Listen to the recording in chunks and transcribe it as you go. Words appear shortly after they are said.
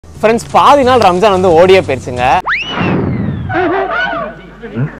Friends பாதி நாள் ரம்ஜான் வந்து ஓடியே போயிடுச்சுங்க.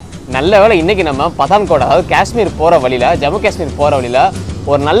 நல்ல வேளை இன்னைக்கு நம்ம பதான்கோட் அதாவது காஷ்மீர் போகிற வழியில் ஜம்மு காஷ்மீர் போகிற வழியில்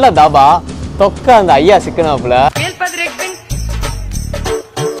ஒரு நல்ல தாபா தொக்க அந்த ஐயா சிக்கனாப்புல.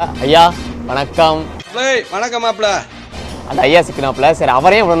 ஐயா வணக்கம். வணக்கம் மாப்ள. அந்த ஐயா சிக்கனாப்புல சரி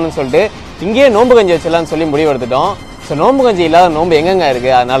அவரையும் விடணும்னு சொல்லிட்டு இங்கேயே நோம்பு கஞ்சி வச்சிடலாம்னு சொல்லி முடிவு எடுத்துட்டோம். ஸோ நோம்பு கஞ்சி இல்லாத நோம்பு எங்கெங்க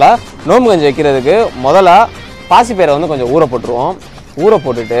இருக்குது, அதனால் நோம்பு கஞ்சி வைக்கிறதுக்கு முதல்ல பாசிப்பயிரை வந்து கொஞ்சம் ஊற போட்டுருவோம். ஊற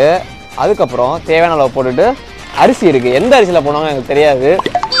போட்டுட்டு அதுக்கப்புறம் தேவையான அளவு போட்டுட்டு அரிசி இருக்குது, எந்த அரிசியில் போனாலும் எனக்கு தெரியாது,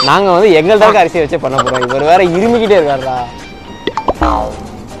 நாங்கள் வந்து எங்கள்கிட்ட இருக்க அரிசியை வச்சே பண்ண போகிறோம். இவர் வேறு இருமிக்கிட்டே இருக்காருடா.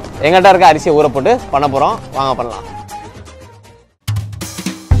 எங்கள்கிட்ட இருக்க அரிசியை ஊற போட்டு பண்ண போகிறோம், வாங்க பண்ணலாம்.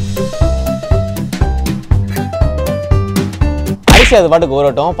 அரிசி அது பாட்டுக்கு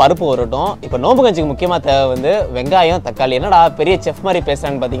ஊறட்டும், பருப்பு ஊறட்டும். இப்போ நோம்பு கஞ்சிக்கு முக்கியமாக தேவை வந்து வெங்காயம் தக்காளி. என்னடா பெரிய செஃப் மாதிரி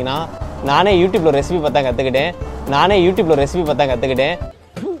பேசுகிறான்னு பார்த்தீங்கன்னா, நானே யூடியூப்பில் ரெசிபி பார்த்தா கற்றுக்கிட்டேன்.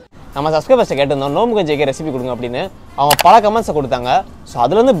 நம்ம சப்ஸ்கிரைபர்ஸை கேட்டிருந்தோம் நோம்பு கஞ்சி வைக்க ரெசிபி கொடுங்க அப்படின்னு. அவங்க பல கமெண்ட்ஸை கொடுத்தாங்க. ஸோ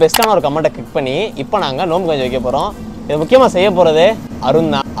அதுலேருந்து பெஸ்ட்டான ஒரு கமெண்ட்டை கிளிக் பண்ணி இப்போ நாங்கள் நோம்பு கஞ்சி வைக்க போகிறோம். இது முக்கியமாக செய்ய போகிறது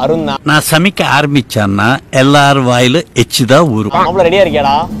அருண் தான். நான் சமைக்க ஆரம்பிச்சேன்னா எல்லாரும் வாயில எச்சுதான் ஊரும். அவ்வளோ ரெடியாக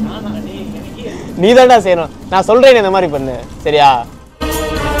இருக்கியாடா? நீ தான்டா செய்யணும், நான் சொல்கிறேன் இந்த மாதிரி பண்ணு சரியா?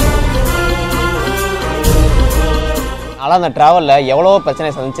 ஆனால் அந்த ட்ராவலில் எவ்வளோ பிரச்சனை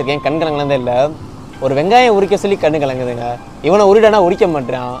சந்திச்சிருக்கேன், கண் கலங்குனதே இல்லை. ஒரு வெங்காயம் உரிக்க சொல்லி கண்ணு கலங்குதுங்க. இவனை உரிடானா உரிக்க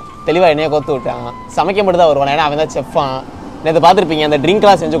மாட்டான், தெளிவாக என்னைய கோத்து விட்டான். சமைக்க மட்டும் தான் வருவான், ஏன்னா அவன் தான் செஃப்பான். நேற்று பார்த்துருப்பீங்க அந்த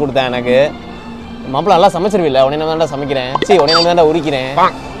ட்ரிங்க்லாம் செஞ்சு கொடுத்தேன் எனக்கு. மாப்பிள்ள நல்லா சமைச்சிருவில்ல, உடனே தான்டா சமைக்கிறேன், உடனே தான்டா உரிக்கிறேன்.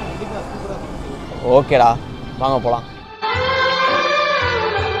 ஓகேடா வாங்க போகலாம்.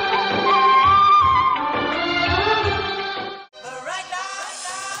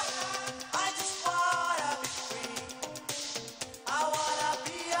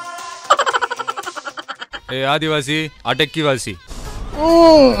 ஆதிவாசி அடக்கிவாசி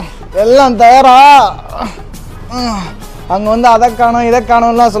எல்லாம் தயாரா? அங்க வந்து அதை காணும் இதை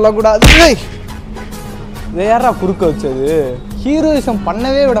காணும்லாம் சொல்லக்கூடாது. வேற குறுக்க வச்சது ஹீரோயிசம்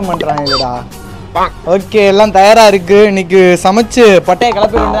பண்ணவே விட மாட்டாங்கடா. ஓகே எல்லாம் தயாரா இருக்கு. இன்னைக்கு சமைச்சு பட்டையை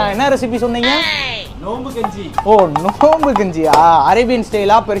கிளப்பி வேண்டாம். என்ன ரெசிபி சொன்னீங்க? நோம்பு கஞ்சி. ஓ நோம்பு கஞ்சியா? அரேபியன்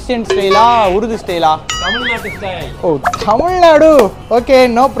ஸ்டைலா, பெர்சியன் ஸ்டைலா, உருது ஸ்டைலா? தமிழ்நாட்டு ஸ்டைல். ஓ தமிழ்நாடு. Okay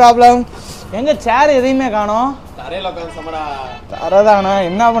no problem. எங்க சேர் எதையுமே காணோம். தரையில உட்கார்ந்து சமடா. தரதானா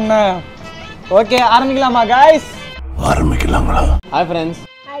என்ன பண்ண? ஓகே ஆரம்பிக்கலாமா गाइस? ஆரம்பிக்கலாங்களா? Hi friends.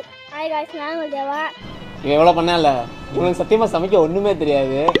 ஹாய் गाइस, நான் தேவா. இவன் எவ்வளவு பண்ணல, இவனுக்கு சத்தியமா சமைக்க ஒண்ணுமே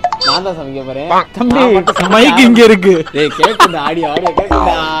தெரியாது. நான் தான் சமைக்க போறேன். தம்பி மைக் இங்க இருக்கு. டேய் கேக்குடா, ஆடியோ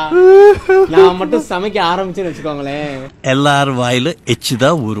கேக்குடா. நான் மட்டும் சமைக்க ஆரம்பிச்சேன்னு வெச்சுக்கோங்களேன், எல்லாரும் வாயில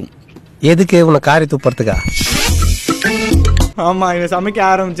எச்சுதான் ஊரும். எதுக்கு உன காரி துப்புறதுக்கா? ஆமா இவன் சமைக்க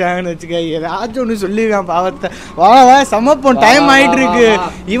ஆரம்பிச்சாங்கன்னு வச்சுக்க, ஏதாச்சும் ஒண்ணு சொல்லிடுவான் பாவத்தை. வா சமைப்போம், டைம் ஆயிட்டு இருக்கு.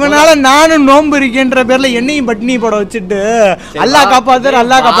 இவனால நானும் நோம்பு இருக்கேன்ற பேர்ல என்னையும் பட்டினி போட வச்சுட்டு அல்லா காப்பாத்து.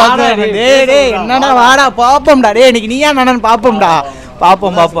 டேய் என்னடா வாடா பாப்போம்டா. டேய் இன்னைக்கு நீயா நானு பாப்போம்டா.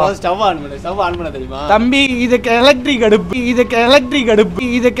 பாப்போம் ஸ்டவ் ஆன் பண்ண தெரியுமா தம்பி? இதுக்கு எலக்ட்ரிக்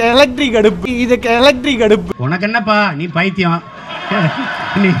அடுப்பு. உனக்கு என்னப்பா, நீ பைத்தியம்.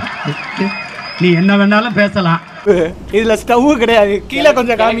 நீ என்ன வேணாலும் பேசலாம். இதுல ஸ்டவ் கிடையாது, கீழே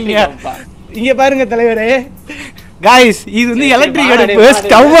கொஞ்சம் காமிங்க. இங்க பாருங்க தலைவரே. गाइस இது வந்து எலக்ட்ரிக் அடுப்பு.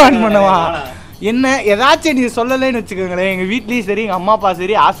 ஸ்டவ் ஆன் பண்ணவா? என்ன ஏதாச்சும் நீ சொல்லலைன்னு வச்சுக்கோங்களேன், எங்க வீட்லயும் சரி எங்க அம்மா அப்பா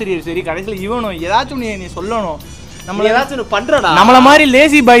சரி ஆசிரியர் சரி கடைசியில இவனும் ஏதாச்சும் நீ சொல்லணும். நம்ம ஏதாச்சும் பண்றடா. நம்மள மாதிரி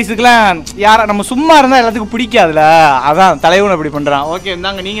லேசி பாய்ஸுக்குலாம் யாரா நம்ம சும்மா இருந்தா எல்லாத்துக்கும் பிடிக்காதுல, அதான் தலைவன் அப்படி பண்றான். ஓகே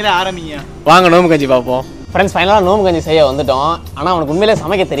இந்தாங்க நீங்களே ஆரம்பிங்க. வாங்க நோம்பு கஞ்சி பார்ப்போம். ஃப்ரெண்ட்ஸ் ஃபைனலாக நோம்பு கஞ்சி செய்ய வந்துட்டோம். ஆனால் அவனுக்கு உண்மையிலே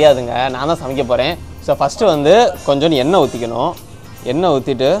சமைக்க தெரியாதுங்க, நான் தான் சமைக்க போகிறேன். ஸோ ஃபஸ்ட்டு வந்து கொஞ்சோண்டு எண்ணெய் ஊற்றிக்கணும். எண்ணெய்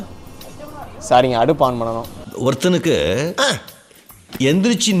ஊற்றிட்டு சாரிங்க அடுப்பு ஆன் பண்ணணும். ஒருத்தனுக்கு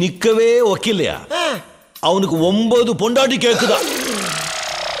எந்திரிச்சு நிற்கவே ஒக்கில்லையா, அவனுக்கு 9 பொண்டாட்டி கேட்குதா.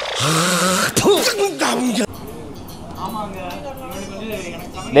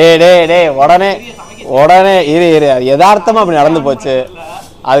 டே உடனே இரு யதார்த்தமாக அப்படி நடந்து போச்சு.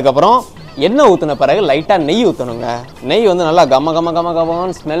 அதுக்கப்புறம் எண்ணெய் ஊற்றின பிறகு லைட்டாக நெய் ஊற்றணுங்க. நெய் வந்து நல்லா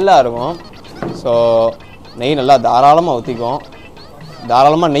கம்மன்னு ஸ்மெல்லாக இருக்கும். ஸோ நெய் நல்லா தாராளமாக ஊற்றிக்கும்.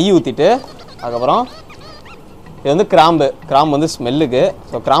 தாராளமாக நெய் ஊற்றிட்டு அதுக்கப்புறம் இது வந்து கிராம்பு வந்து ஸ்மெல்லுக்கு.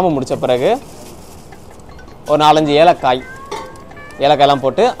 ஸோ கிராம்பு முடித்த பிறகு ஒரு 4-5 ஏலக்காயெல்லாம்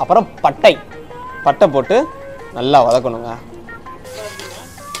போட்டு அப்புறம் பட்டை போட்டு நல்லா வதக்கணுங்க.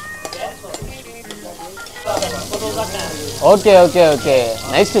 Okay.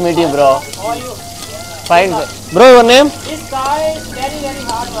 Nice to meet you, bro. Fine. Bro, your name? This guy is very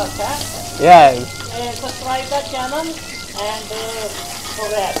hard worker. Yeah. Subscribe the channel and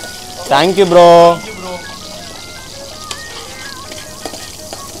progress. Thank you, bro.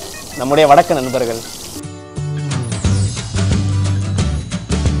 நம்முடைய வடக்கு நண்பர்கள்.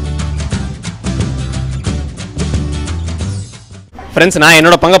 ஃப்ரெண்ட்ஸ், நான்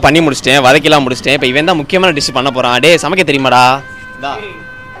என்னோட பங்கை பண்ணி முடிச்சிட்டேன், வதக்கிலாம் முடிச்சிட்டேன். இப்போ இவன் தான் முக்கியமான டிஷ் பண்ண போகிறான். டே சமைக்க தெரியுமாடா?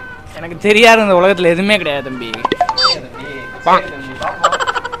 எனக்கு தெரியாத இந்த உலகத்தில் எதுவுமே கிடையாது தம்பி.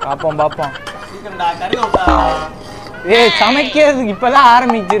 பார்ப்போம். ஏய் சமைக்கிறதுக்கு இப்போதான்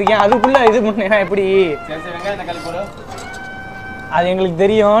ஆரம்பிச்சிருக்கேன், அதுக்குள்ள இது பண்ணா எப்படி? அது எங்களுக்கு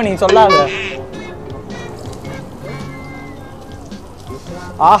தெரியும், நீ சொல்லாத.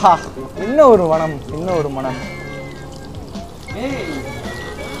 ஆஹா, இன்னும் ஒரு மனம்.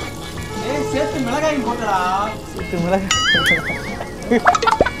 சேர்த்து மிளகாயும் போட்டடா. சேர்த்து மிளகாய்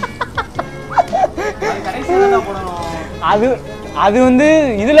அது அது வந்து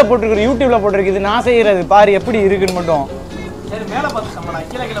இதுல போட்டுருக்கு, யூடியூப்ல போட்டுருக்கு. இது நான் செய்யறது பாரு எப்படி இருக்குன்னு மட்டும். சரி மேல பார்த்து சமைடா,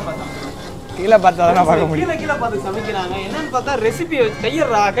 கீழே பார்த்தா தான் பார்க்க முடியும். கீழே பார்த்து சமைக்கிறாங்க. என்னன்னு பார்த்தா ரெசிபி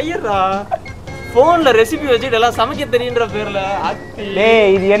கையறா ஃபோன்ல ரெசிபி வச்சுட்டு எல்லாம் சமைக்க தெரியுன்ற பேர்ல.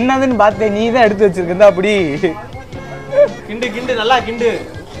 டேய் இது என்னதுன்னு பார்த்தேன், நீ தான் எடுத்து வச்சிருக்கா. அப்படி கிண்டு நல்லா கிண்டு.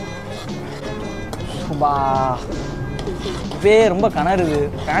 ரொம்ப கணருது,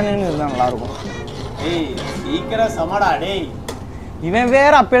 ஃபேனுன்னு இருந்தால் நல்லா இருக்கும். டேய் சீக்கிரம் சமடா. டேய் இவன்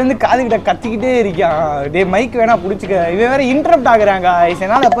வேற அப்ப இருந்து காதுகிட்ட கத்திக்கிட்டே இருக்கான். டே மைக் வேணா பிடிச்சிக்க. இவன் வேற இன்டரப்ட் ஆகுறாங்க.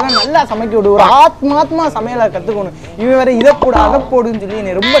 என்னால் அப்பதான் நல்லா சமைக்க விடு, ஒரு ஆத்மாத்மா சமையலை கத்துக்கணும். இவன் வேற இதை போடு அதை போடுன்னு சொல்லி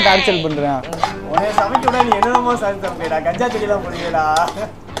என்னை ரொம்ப டார்ச்சர் பண்றான். உன்னை சமைக்க விட நீ என்னென்னமோ சமைப்பேடா, கஞ்சா செடியெல்லாம் போடுவீடா.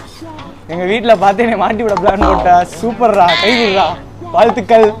 எங்க வீட்டுல பார்த்து என்னை மாட்டி விட பிளான் போட்டா. சூப்பர்ரா, கை விடுறா,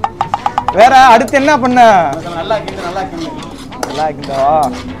 வாழ்த்துக்கள். வேற அடுத்து என்ன பண்ண? நல்லா கிண்டா.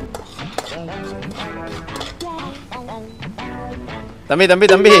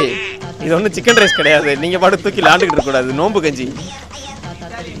 தம்பி இது ஒன்றும் சிக்கன் ரைஸ் கிடையாது. நீங்க பாட்டு தூக்கி லாண்டுக்கிட்டு இருக்கக்கூடாது. நோம்பு கஞ்சி.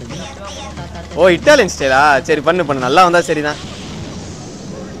 ஓ இட்டாலியன் ஸ்டைலா? சரி பண்ணு, நல்லா வந்தா சரிதான்.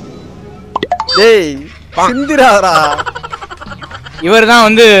 டேய் சிந்திராரா. இவர் தான்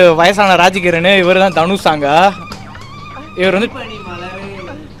வந்து வயசான ராஜகிரண், இவர் தான் தனுஷாங்க. இவர் வந்து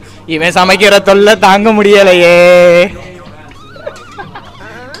இவன் சமைக்கிற தொல்லை தாங்க முடியலையே.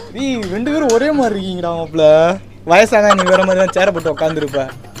 நீ 2 பேரும் ஒரே மாதிரி இருக்கீங்கடா மாப்ள. வயசான நீ வேற மாதிரி தான் சேர போட்டு உட்காந்துருப்ப.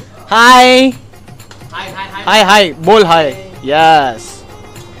 ஹாய் போல் ஹாய். எஸ்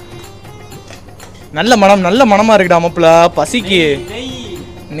நல்ல மனமா இருக்குடா மாப்ள. பசிக்கு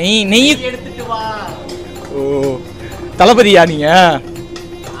நெய் எடுத்துட்டு வா. ஓ தளபதியா நீங்க?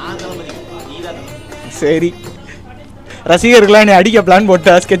 சரி, ரசிகர்களாம் நீ அடிக்க பிளான்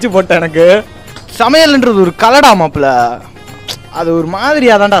போட்ட, ஸ்கெட்ச் போட்ட. எனக்கு சமையல்ன்றது ஒரு கலடா மாப்ள. அது ஒரு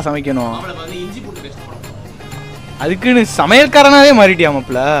மாதிரியா தான்டா சமைக்கணும். அதுக்குன்னு சமையல்காரனாவே மாறிட்டியா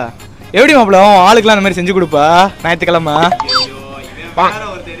மாப்ள? எப்படி மாப்ள ஆளுக்கெல்லாம் அந்த மாதிரி செஞ்சு கொடுப்பா ஞாயிற்றுக்கிழமை?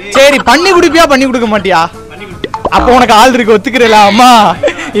 சரி பண்ணி குடிப்பியா பண்ணி கொடுக்க மாட்டியா? அப்போ உனக்கு ஆள் இருக்கு, ஒத்துக்கிறல? அம்மா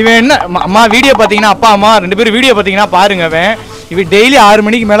இவன் என்ன அம்மா வீடியோ பார்த்தீங்கன்னா, அப்பா அம்மா 2 பேரும் வீடியோ பார்த்தீங்கன்னா பாருங்க. இவன் டெய்லி 6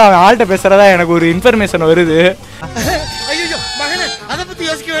 மணிக்கு மேலே அவன் ஆள்கிட்ட பேசுறதா எனக்கு ஒரு இன்ஃபர்மேஷன் வருது.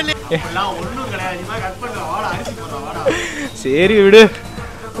 சரி விடு,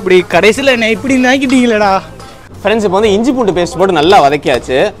 இப்படி கடைசியில் என்ன இப்படி நாக்கிட்டீங்களேடா. ஃப்ரெண்ட்ஸ், இப்போ வந்து இஞ்சி பூண்டு பேஸ்ட் போட்டு நல்லா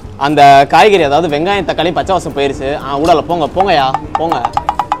வதக்கியாச்சு. அந்த காய்கறி அதாவது வெங்காயம் தக்காளி பச்சை வாசம் போயிருச்சு. ஊடால போங்கயா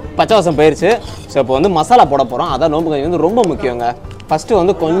பச்சை வாசம் போயிருச்சு. ஸோ இப்போ வந்து மசாலா போட போகிறோம். அதான் நோம்பு கஞ்சி வந்து ரொம்ப முக்கியங்க. ஃபஸ்ட்டு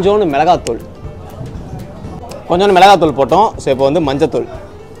வந்து கொஞ்சோண்டு மிளகாத்தூள் போட்டோம். ஸோ இப்போ வந்து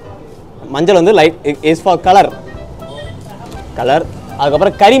மஞ்சள் வந்து லைட் இஸ் ஃபார் கலர்.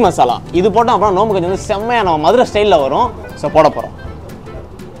 அதுக்கப்புறம் கறி மசாலா இது போட்டோம். அப்புறம் நோம்பு கஞ்சி வந்து செம்மையாக நம்ம மதுரை ஸ்டைலில் வரும். ஸோ போட போகிறோம்.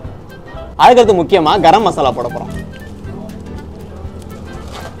 அதுக்கடுத்து முக்கியமாக கரம் மசாலா போட போகிறோம்.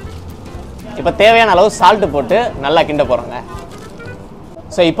 இப்போ தேவையான அளவு சால்ட்டு போட்டு நல்லா கிண்ட போகிறோங்க.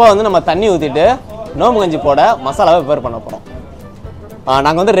 ஸோ இப்போ வந்து நம்ம தண்ணி ஊற்றிட்டு நோம்பு கஞ்சி போட மசாலாவை ப்ரிப்பேர் பண்ண போகிறோம்.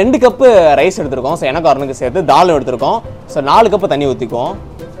 நாங்கள் வந்து 2 கப்பு ரைஸ் எடுத்துருக்கோம். ஸோ எனக்கு அருணுக்கு சேர்த்து தால் எடுத்துருக்கோம். ஸோ 4 கப்பு தண்ணி ஊற்றிக்குவோம்.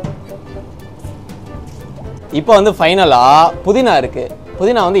 இப்போ வந்து ஃபைனலாக புதினா இருக்குது.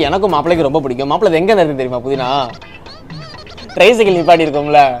 புதினா வந்து எனக்கும் மாப்பிள்ளைக்கு ரொம்ப பிடிக்கும். மாப்பிள்ளை எங்கே இருக்குது தெரியுமா? புதினா ட்ரைசைக்கிள் நிப்பாட்டி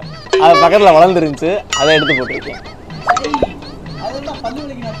இருக்கோம்ல, அது பக்கத்தில் வளர்ந்துருந்துச்சு, அதை எடுத்து போட்டிருக்கேன்.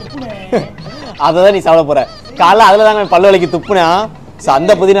 அதை தான் நீ சாப்பிட போகிற. காலைல அதில் தாங்க பல்லு வலிக்கு துப்புனா. ஸோ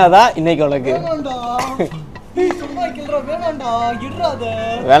அந்த புதினா தான் இன்னைக்கு உனக்கு.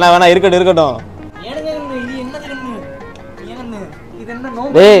 வேணாம் இருக்கட்டும்.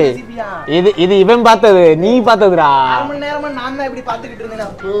 இது இவன் பார்த்தது, நீ பார்த்ததுடா.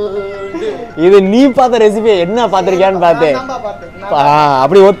 இது நீ பார்த்த ரெசிபி என்ன பார்த்திருக்கியான்னு பார்த்தேன்.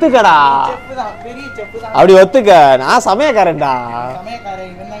 அப்படி ஒத்துக்கடா, அப்படி ஒத்துக்க. நான் சமயக்காரன்டா.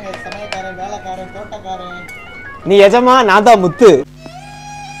 நீ எஜமா, நான் தான் முத்து.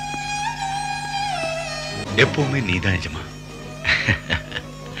 எப்பவுமே நீதான் எஜமா.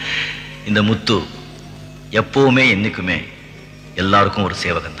 இந்த முத்து எப்பவுமே என்னைக்குமே எல்லாருக்கும் ஒரு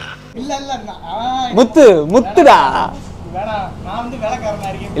சேவகன் தான். முத்துடா. வேணாம், நான் வந்து வேலைக்காரனா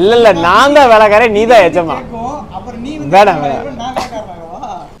இருக்கேன். இல்ல நான் தான் வேலைக்காரன், நீ தான் எஜமா. அப்புறம் நீ வந்து வேணாம் நான்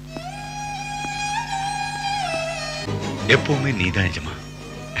வேலைக்காரனாவா? எப்பவுமே நீதான் எஜமா.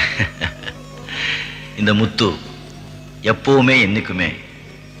 இந்த முத்து எப்பவுமே என்னைக்குமே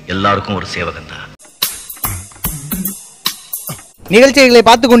எல்லாருக்கும் ஒரு சேவகன் தான். நிகழ்ச்சிகளை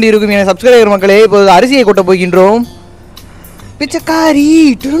பார்த்து கொண்டிருக்கும் என சப்ஸ்கிரைபர் மக்களே, இப்போது அரிசியை கொட்ட போகின்றோம். பிச்சைக்காரி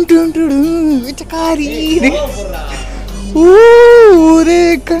பிச்சைக்காரி ஊரே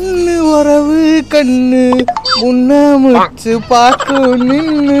கண்ணு உறவு கண்ணு முன்ன முச்சு பார்க்க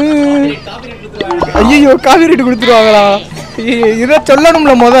நின்னு. ஐயோ காவிரிட்டு கொடுத்துருவாங்களா? இதை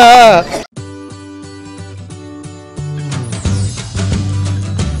சொல்லணும்ல முத.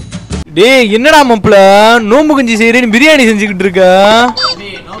 டேய் என்னடா மாப்ள நோம்பு கஞ்சி செய்யறேன்னு பிரியாணி செஞ்சுக்கிட்டு இருக்க?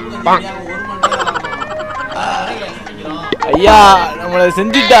 ஐயா நம்மள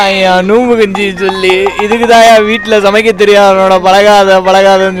செஞ்சுட்டாங்க நோம்பு கஞ்சி சொல்லி. இதுக்குதாயா வீட்டுல சமைக்க தெரியாதவனோட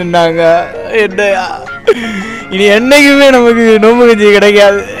பழகாதன்னு சொன்னாங்க. என்னையா இனி என்னைக்குமே நமக்கு நோம்பு கஞ்சி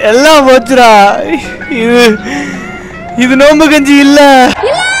கிடைக்காது, எல்லாம் போச்சுடா. இது நோம்பு கஞ்சி இல்ல,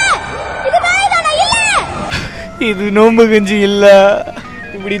 இது நோம்பு கஞ்சி இல்ல.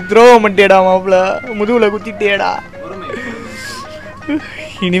 இப்படி த்ரோவ மாட்டேடா மாப்ள, முதுகுல குத்திட்டேடா.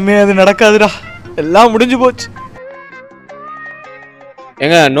 இனிமே அது நடக்காதுடா, எல்லாம் முடிஞ்சு போச்சு.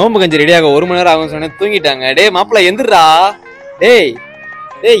 எங்க நோம்பு கஞ்சி ரெடியாக 1 மணி நேரம் ஆகும் சொன்னேன், தூங்கிட்டாங்க. டேய் மாப்பிள்ள எந்திரா, டேய்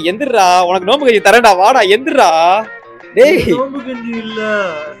டேய் எந்திரா, உனக்கு நோம்பு கஞ்சி தரேன்டா, வாடா எந்திரா. டேய் நோம்பு கஞ்சி இல்ல,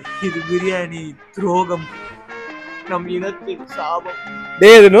 இது பிரியாணி துரோகம், நம் இனத்தின் சாபம்.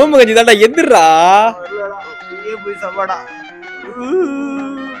 டேய் இது நோம்பு கஞ்சி தான்டா, எந்திரா. போய் சாப்பாடா.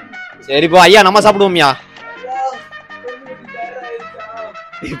 சரிப்பா ஐயா, நம்ம சாப்பிடுவோம்யா.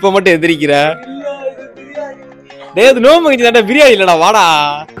 இப்ப மட்டும் எந்திரிக்கிற. டேய் இது நோம்பு கஞ்சி தான்டா, பிரியாணி இல்லடா, வாடா.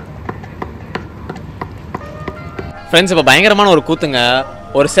 ஃப்ரெண்ட்ஸ் இப்போ பயங்கரமான ஒரு கூத்துங்க.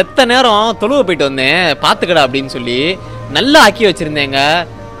 ஒரு செத்த நேரம் தொழுவ போயிட்டு வந்தேன், பாத்துக்கடா அப்படின்னு சொல்லி நல்லா ஆக்கி வச்சிருந்தேங்க.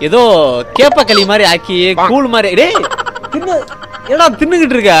 ஏதோ கேப்பக்களி மாதிரி ஆக்கி கூழ் மாதிரி. டேய் தின்னு ஏடா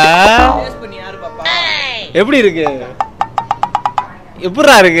தின்னுகிட்டு இருக்க? எப்படி இருக்கு?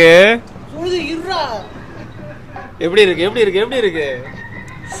 எப்படிடா இருக்கு? எப்படி இருக்கு? எப்படி இருக்கு? எப்படி இருக்கு?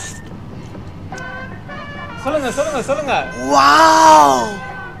 சொல்லுங்க சொல்லுங்க சொல்லுங்க. Wow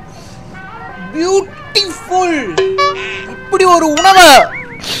beautiful. இப்படி ஒரு உணவு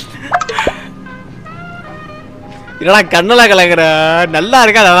இல்லடா கண்ணெல்லாம் கலங்குற. நல்லா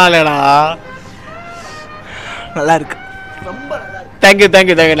இருக்கா நல்லா இல்லடா? நல்லா இருக்கு. Thank you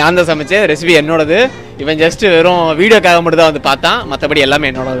thank you thank you. நான் தான் சமைச்சேன், ரெசிபி என்னோடது. இவன் ஜஸ்ட் வெறும் வீடியோக்காக மட்டும் தான் வந்து பார்த்தான், மற்றபடி எல்லாமே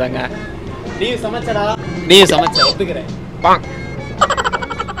என்னோடது தாங்க. நீயும் சமைச்சடா? நீயும் சமைச்ச, ஒத்துக்கிறேன்.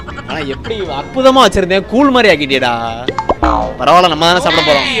 ஆனா எப்படி அற்புதமா வச்சிருந்தேன், கூழ் மாதிரி ஆக்கிட்டியடா. பரவாயில்ல, நம்ம தானே சாப்பிட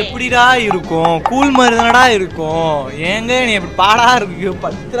போறோம். எப்படிடா இருக்கும்? கூழ் மாதிரி தானடா இருக்கும். ஏங்க நீ எப்படி பாடா இருக்கு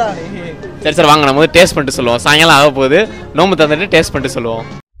பத்ரா. சரி சரி வாங்க, நம்ம வந்து டேஸ்ட் பண்ணிட்டு சொல்லுவோம். சாயங்காலம் ஆக போகுது, நோம்பு தந்துட்டு டேஸ்ட் பண்ணிட்டு சொல்லுவோம்.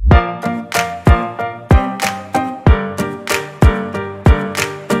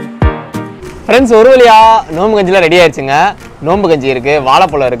 ஃப்ரெண்ட்ஸ் ஒரு வழியா நோம்பு கஞ்சிலாம் ரெடி ஆயிடுச்சுங்க. நோம்பு கஞ்சி இருக்கு,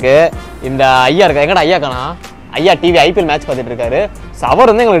 வாழைப்பழம் இருக்கு. இந்த ஐயா இருக்கா, எங்கடா ஐயா காணா? ஐயா டிவி ஐபிஎல் மேட்ச் பார்த்துட்டு இருக்காரு. ஸோ அவர்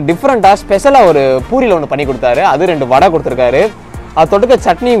வந்து எங்களுக்கு டிஃப்ரெண்ட்டாக ஸ்பெஷலாக ஒரு பூரியில் ஒன்று பண்ணி கொடுத்தாரு. அது 2 வடை கொடுத்துருக்காரு. அது தொட்டுக்க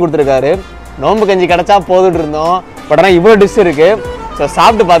சட்னியும் கொடுத்துருக்காரு. நோம்பு கஞ்சி கிடச்சா போதுட்டு இருந்தோம், பட் ஆனால் இவ்வளோ டிஷ் இருக்கு. ஸோ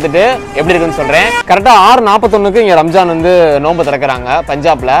சாப்பிட்டு பார்த்துட்டு எப்படி இருக்குன்னு சொல்கிறேன். கரெக்டாக 6:41 இங்கே ரம்ஜான் வந்து நோம்பு திறக்கிறாங்க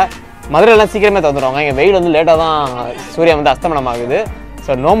பஞ்சாபில். மதுரையெல்லாம் சீக்கிரமே திறந்துடுவாங்க. இங்கே வெயில் வந்து லேட்டாக தான் சூரியன் வந்து அஸ்தமனம் ஆகுது.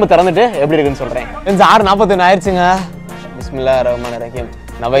 ஸோ நோம்பு திறந்துட்டு எப்படி இருக்குன்னு சொல்கிறேன். 6:41 ஆயிடுச்சுங்க. பிஸ்மில்லாஹிர் ரஹ்மானிர் ரஹீம்.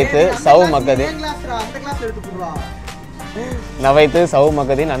 நவைத்து சவு மக்கதி நவைத்து சவு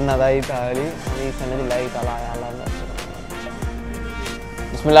மக்கதி நன்னதாய் தாலி சன்னதி லை தலா அல்லாஹ்.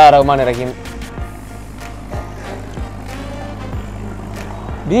 பிஸ்மில்லாஹிர் ரஹ்மானிர் ரஹீம்.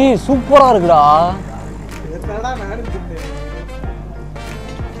 டி சூப்பரா இருக்குடா.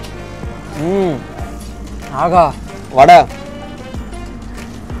 ஆகா வடை.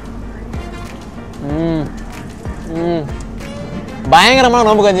 பயங்கரமான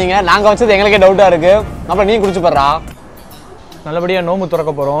நோம்பு கஞ்சிங்க. நாங்க வச்சது எங்களுக்கே டவுட்டா இருக்கு. அப்புறம் நீ குடிச்சு பாடுறா. நல்லபடியாக நோம்பு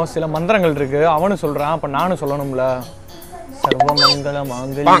திறக்க போகிறோம். சில மந்திரங்கள் இருக்கு, அவனும் சொல்கிறான், அப்போ நானும் சொல்லணும்ல. சர்வமங்கல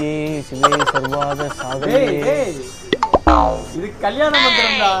மாங்கல்யே சிவே சர்வாத சாகலே. இது கல்யாண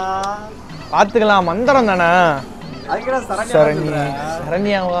மந்திரம்டா. பார்த்துக்கலாம், மந்திரம் தானே.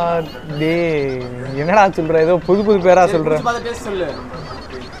 சரண்யாவா? டே என்னடா சொல்ற, ஏதோ புது புது பேரா சொல்ற.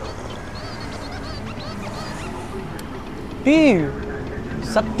 டீ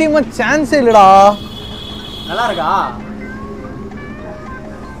சத்தியமா சான்ஸே இல்லடா. நல்லா இருக்கா?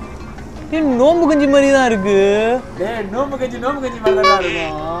 நோம்பு கஞ்சி மாதிரி தான் இருக்கு. நோம்பு கஞ்சி மாதிரி தான்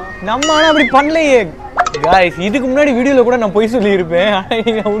இருக்கும். நம்ம ஆனா அப்படி பண்ணலையே गाइस. இதுக்கு முன்னாடி வீடியோல கூட நான் பொய் சொல்லியிருப்பேன்.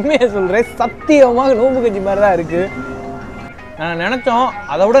 நீங்க உண்மையை சொல்றேன், சத்தியமாக நோம்பு கஞ்சி மாதிரி தான் இருக்கு. நான் நினைச்சோம்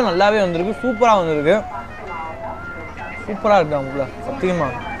அதை விட நல்லாவே வந்திருக்கு, சூப்பரா வந்திருக்கு. சூப்பரா இருக்கு அவங்கள, சத்தியமா.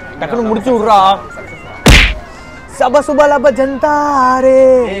 டக்குனு முடிச்சு விட்றா. சப சுபலப ஜந்தாரே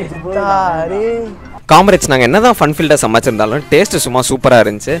ஜந்தாரே. காம்ரேட்ஸ், நாங்கள் என்ன தான் ஃபன் ஃபீல்டாக சமைச்சிருந்தாலும் டேஸ்ட்டு சும்மா சூப்பராக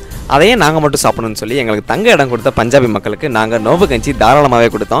இருந்துச்சு. அதையே நாங்கள் மட்டும் சாப்பிடணும்னு சொல்லி எங்களுக்கு தங்க இடம் கொடுத்த பஞ்சாபி மக்களுக்கு நாங்கள் நோம்பு கஞ்சி தாராளமாகவே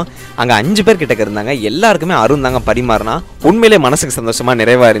கொடுத்தோம். அங்கே 5 பேர் கிட்ட இருந்தாங்க. எல்லாருக்குமே அருண் தாங்க பரிமாறினா. உண்மையிலே மனசுக்கு சந்தோஷமாக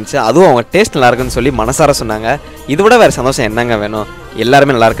நிறைவாக இருந்துச்சு. அதுவும் அவங்க டேஸ்ட் நல்லா இருக்குன்னு சொல்லி மனசார சொன்னாங்க. இதை விட வேறு சந்தோஷம் என்னங்க வேணும்?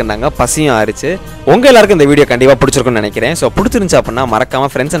 எல்லாருமே நல்லா இருக்குன்னாங்க, பசியும் ஆயிடுச்சு. உங்கள் எல்லாருக்கும் இந்த வீடியோ கண்டிப்பாக பிடிச்சிருக்குன்னு நினைக்கிறேன். ஸோ பிடிச்சிருந்துச்சு அப்படின்னா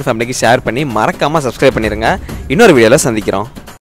மறக்காமல் ஃப்ரெண்ட்ஸ் அண்ட் ஃபேமிலிக்கு ஷேர் பண்ணி மறக்காமல் சப்ஸ்கிரைப் பண்ணிடுங்க. இன்னொரு வீடியோவில் சந்திக்கிறோம்.